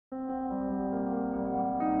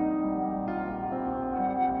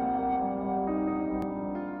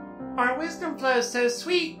wisdom flows so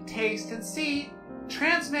sweet, taste and see.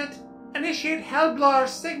 Transmit, initiate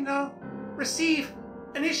Hellblar's signal. Receive,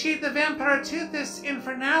 initiate the Vampire Toothus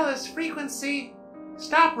Infernalis frequency.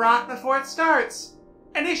 Stop rot before it starts.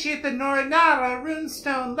 Initiate the Norinara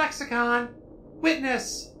Runestone Lexicon.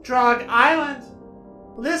 Witness, Drog Island.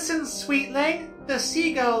 Listen, sweetling, the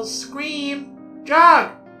seagulls scream.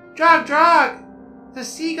 Drog! Drog! Drog! The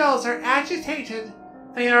seagulls are agitated.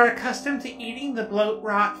 They are accustomed to eating the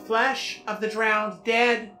bloat-rot flesh of the drowned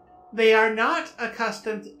dead. They are not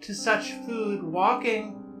accustomed to such food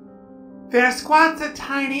walking. There squats a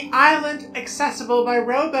tiny island accessible by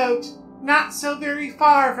rowboat, not so very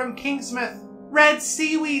far from Kingsmouth. Red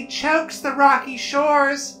seaweed chokes the rocky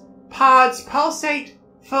shores. Pods pulsate,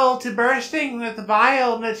 full to bursting with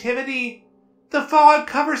vile nativity. The fog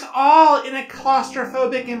covers all in a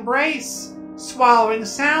claustrophobic embrace, swallowing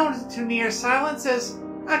sound to near silences,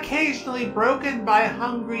 occasionally broken by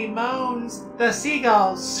hungry moans. The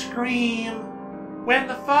seagulls scream. When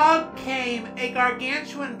the fog came, a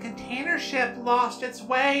gargantuan container ship lost its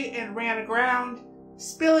way and ran aground,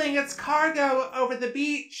 spilling its cargo over the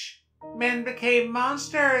beach. Men became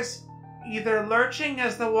monsters, either lurching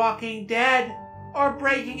as the walking dead, or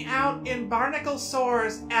breaking out in barnacle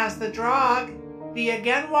sores as the Drog, the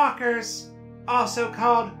Again-Walkers, also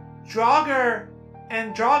called Draugr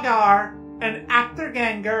and Drogar and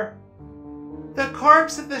Apterganger. The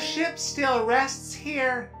corpse of the ship still rests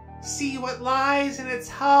here. See what lies in its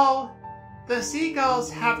hull. The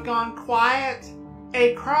seagulls have gone quiet.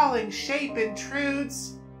 A crawling shape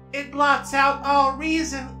intrudes. It blots out all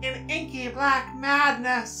reason in inky black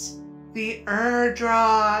madness. The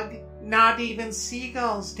Urdrog. Not even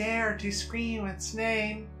seagulls dare to scream its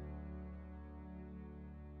name.